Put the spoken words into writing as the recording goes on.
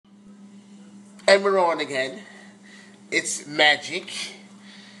And we're on again. It's Magic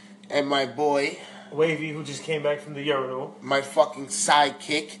and my boy, Wavy, who just came back from the urinal. my fucking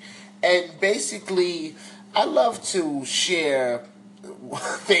sidekick. And basically, I love to share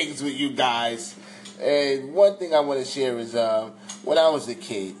things with you guys. And one thing I want to share is when I was a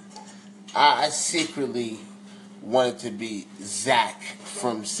kid, I secretly wanted to be Zach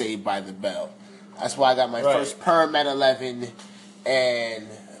from Saved by the Bell. That's why I got my first perm at 11 and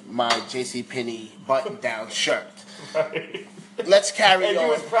my JCPenney button-down shirt. Right. Let's carry and on.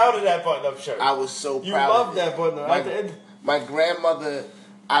 you was proud of that button-up shirt. I was so proud. You loved of that button-up. My grandmother,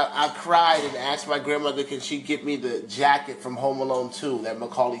 I cried and asked my grandmother, can she get me the jacket from Home Alone 2 that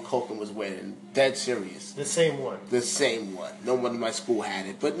Macaulay Culkin was wearing? Dead serious. The same one. The same one. No one in my school had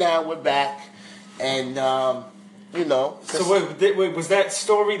it. But now we're back, and, you know. So wait, was that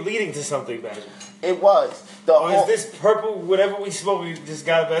story leading to something, Magic? It was. Is this purple, whatever we smoke, we just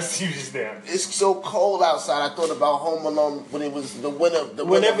got best to you just now? It's so cold outside. I thought about Home Alone when it was the winter.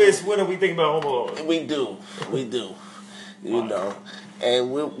 Whenever it's winter, we think about Home Alone. We do. You know.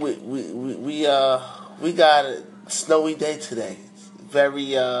 And we got a snowy day today.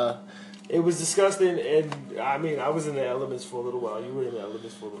 Very It was disgusting, and I mean, I was in the elements for a little while. You were in the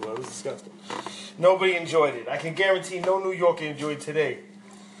elements for a little while. It was disgusting. Nobody enjoyed it. I can guarantee no New Yorker enjoyed today.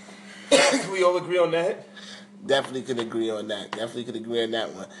 Can we all agree on that? Definitely could agree on that. Definitely could agree on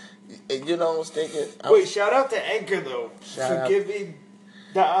that one. You know what I was thinking? Wait, shout out to Anchor, though. Shout for giving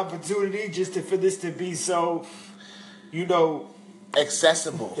the opportunity for this to be so,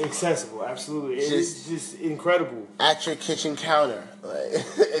 accessible. Accessible, absolutely. It's just incredible. At your kitchen counter. Like,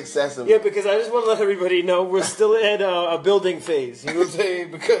 accessible. Yeah, because I just want to let everybody know we're still at a building phase. You know what I'm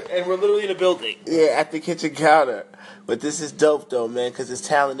saying? And we're literally in a building. Yeah, at the kitchen counter. But this is dope, though, man, because there's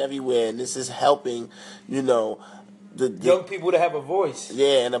talent everywhere, and this is helping, the young people to have a voice.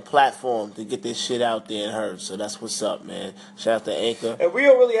 Yeah, and a platform to get this shit out there and heard. So that's what's up, man. Shout out to Anchor. And we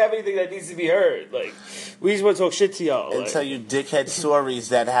don't really have anything that needs to be heard. Like, we just want to talk shit to y'all. And tell you dickhead stories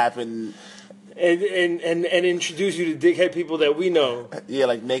that happen. And introduce you to dickhead people that we know. Yeah,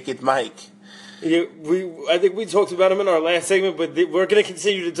 like Naked Mike. Yeah, I think we talked about him in our last segment, but we're going to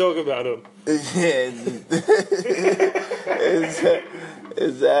continue to talk about him. Yeah.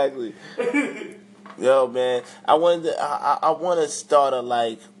 Exactly. Yo, man, I want to start a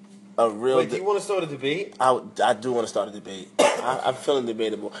real. Wait, do you want to start a debate? I do want to start a debate. I'm feeling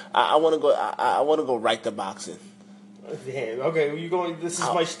debatable. I want to go. I want to go right to boxing. Damn. Okay, well, you going? This is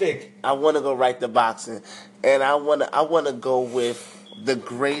my shtick. I want to go right to boxing, and I want to go with the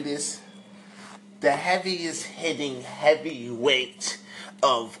greatest, the heaviest hitting heavyweight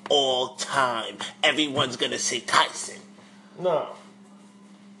of all time. Everyone's gonna say Tyson. No.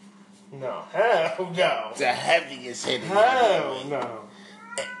 No. Hell no. The heaviest hitting. Hell no.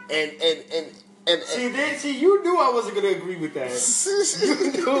 And see, you knew I wasn't gonna agree with that.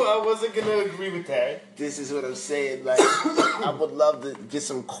 You knew I wasn't gonna agree with that. This is what I'm saying. Like, I would love to get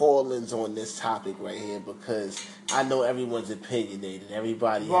some call-ins on this topic right here because I know everyone's opinionated.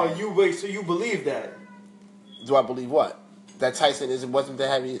 Everybody. Well, so you believe that? Do I believe what? That Tyson wasn't the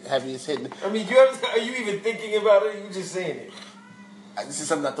heaviest hitting? I mean, are you even thinking about it? Or you just saying it? This is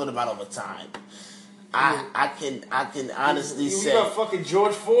something I thought about over time. I can honestly say. You got fucking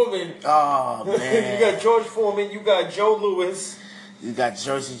George Foreman. Oh, man. You got George Foreman. You got Joe Louis. You got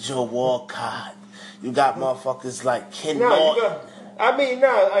Jersey Joe Walcott. You got motherfuckers like Ken Norton. I'm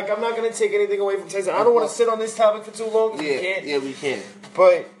not going to take anything away from Tyson. I don't want to sit on this topic for too long. Yeah, we can.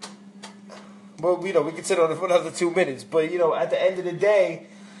 But we can sit on it for another 2 minutes. But, at the end of the day,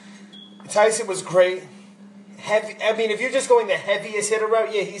 Tyson was great. If you're just going the heaviest hitter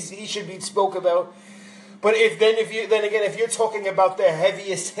route, yeah, he should be spoke about. But if you're talking about the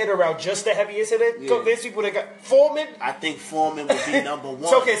heaviest hitter route, just the heaviest hitter, there's people that got Foreman. I think Foreman would be number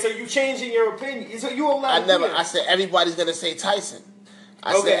one. So you're changing your opinion. So you allowed. I said everybody's gonna say Tyson.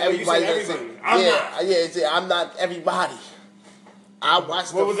 I said everybody's gonna say. I'm not. Yeah, I'm not everybody. I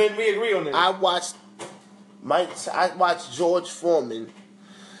watched. Well, then we agree on this. I watched George Foreman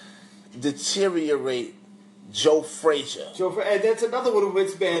deteriorate Joe Frazier. And that's another one who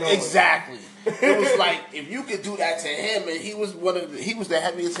went bad on. Exactly. It was like if you could do that to him, and he was the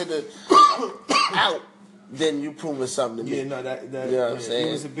heaviest hitter out, then you proving something to me. Yeah, no, that you know what I'm saying?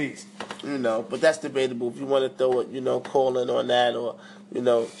 He was a beast. But that's debatable. If you want to throw it, call in on that, or it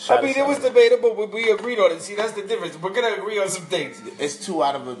was debatable, but we agreed on it. See, that's the difference. We're gonna agree on some things. It's 2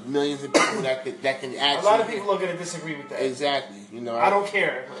 out of millions of people that can actually. A lot of people are gonna disagree with that. Exactly. I don't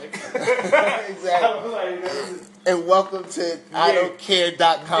care. Exactly. And welcome to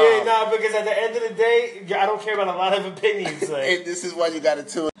IDon'tCare.com. Yeah, because at the end of the day, I don't care about a lot of opinions. And this is why you got to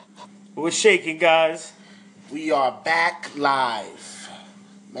tune. We're shaking, guys. We are back live.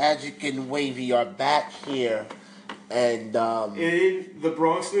 Magic and Wavy are back here, and In the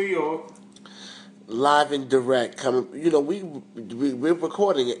Bronx, New York. live and direct. Coming, we're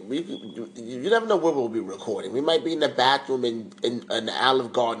recording it. You never know where we'll be recording. We might be in the bathroom in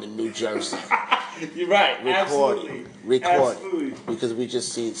Olive Garden in New Jersey. You're right. Recording, Absolutely. because we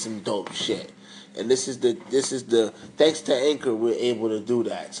just seen some dope shit. And this is the thanks to Anchor we're able to do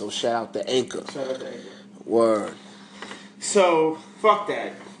that. So shout out to Anchor. Shout out to Anchor. Word. So, fuck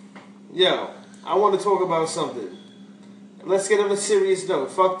that. Yo, I want to talk about something. Let's get on a serious note.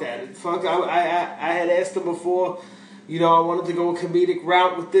 Fuck that. I had asked him before, I wanted to go a comedic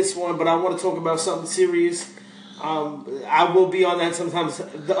route with this one, but I want to talk about something serious. I will be on that sometimes.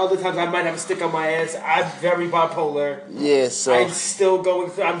 The other times I might have a stick on my ass. I'm very bipolar. Yeah, so I'm still going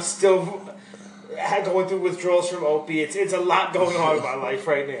through withdrawals from opiates. It's a lot going on in my life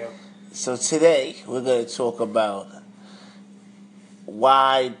right now. So today we're going to talk about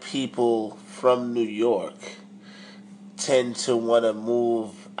why people from New York tend to want to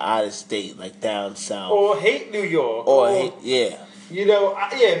move out of state, like down south, Or hate New York. yeah.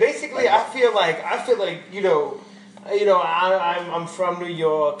 Basically, I feel like I'm from New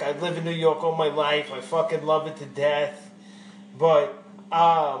York. I live in New York all my life. I fucking love it to death. But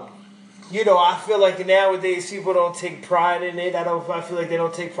I feel like nowadays people don't take pride in it. I feel like they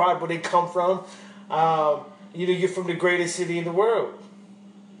don't take pride where they come from. You're from the greatest city in the world.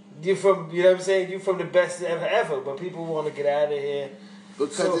 You're from, what I'm saying? You're from the best ever. But people want to get out of here.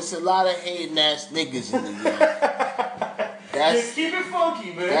 Because it's a lot of hating ass niggas in New York. Just keep it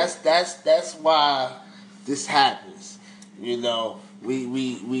funky, man. That's why this happens. We don't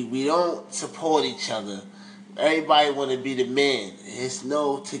support each other. Everybody want to be the man. There's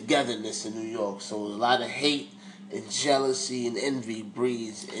no togetherness in New York, so a lot of hate and jealousy and envy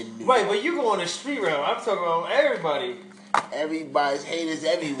breeds in New York. Right, but you go on the street round. I'm talking about everybody. Everybody's haters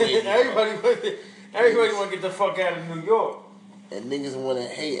everywhere. everybody want to get the fuck out of New York. And niggas want to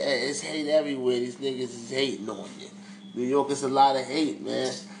hate. It's hate everywhere. These niggas is hating on you. New York is a lot of hate,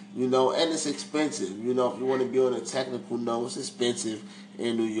 man. And it's expensive. If you want to be on a technical note, it's expensive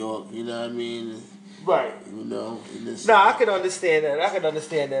in New York. You know what I mean? Right. I can understand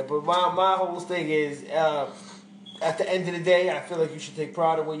that. But my whole thing is, at the end of the day, I feel like you should take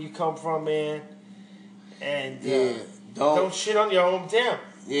pride in where you come from, man. And don't shit on your hometown.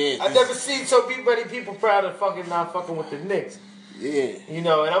 Yeah. I've never seen so many people proud of not fucking with the Knicks. Yeah. And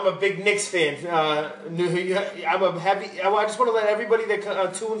I'm a big Knicks fan. I just want to let everybody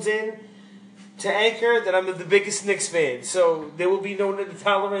that tunes in to Anchor that I'm the biggest Knicks fan. So there will be no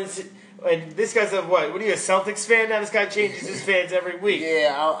tolerance. And this guy's what are you, a Celtics fan now? This guy changes his fans every week.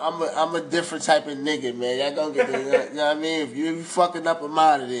 Yeah, I'm a different type of nigga, man. Y'all gonna get the, you know what I mean? If you fucking up, I'm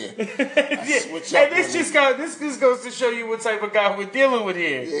out of there. Switch up. And this just goes to show you what type of guy we're dealing with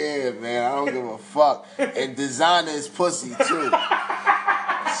here. Yeah, man, I don't give a fuck. And designer is pussy too. Straight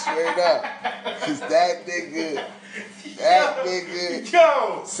up. Cause that nigga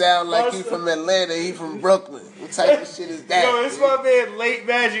sound like he from Atlanta, he from Brooklyn. What type of shit is that? Yo, this my man, Late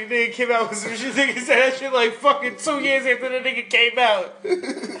Magic, nigga came out with some shit. Nigga said that shit like fucking 2 years after the nigga came out.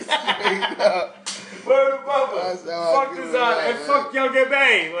 Word of mother. Fuck designer and fuck Young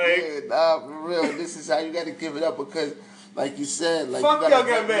M.A. For real. This is how you gotta give it up because, like you said, like fuck you gotta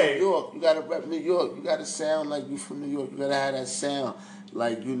Young M.A. New York. You gotta rep New York. You gotta sound like you from New York. You gotta have that sound.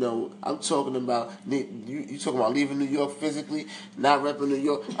 Like, I'm talking about, you talking about leaving New York physically, not repping New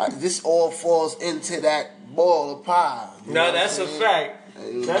York. This all falls into that ball of pie. That's a fact.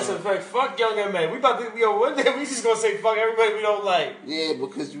 That's a fact. Fuck Young M.A. We about to, one day we just gonna say fuck everybody we don't like. Yeah,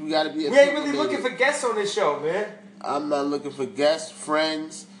 because you gotta be We ain't really looking for guests on this show, man. I'm not looking for guests,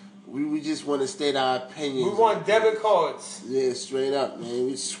 friends. We just want to state our opinions. We want debit cards. Yeah, straight up, man.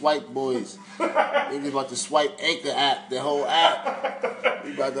 We swipe boys. Niggas about to swipe Anchor app, the whole app.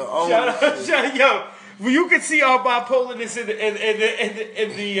 We about to own it. Yo, you can see our bipolarness in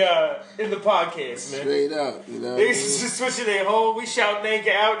the podcast, man. Straight up, Niggas just switching their whole. We shouting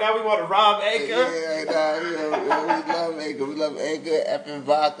Anchor out. Now we want to rob Anchor. Yeah, we love Anchor. We love Anchor, Epping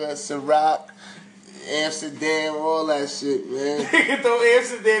Vodka, Ciroc, Amsterdam, all that shit, man. Nigga throw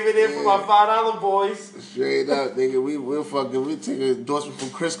Amsterdam in there for my $5 boys. Straight up, nigga. We'll take an endorsement from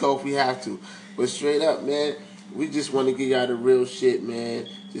Crisco if we have to. But straight up, man, we just want to give y'all the real shit, man.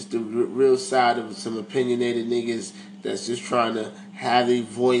 Just the real side of some opinionated niggas that's just trying to have a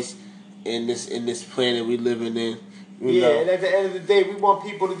voice in this planet we living in. You know? And at the end of the day, we want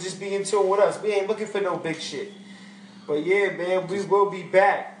people to just be in tune with us. We ain't looking for no big shit. But yeah, man, will be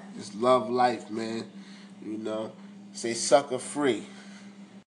back. Just love life, man. Say sucker free.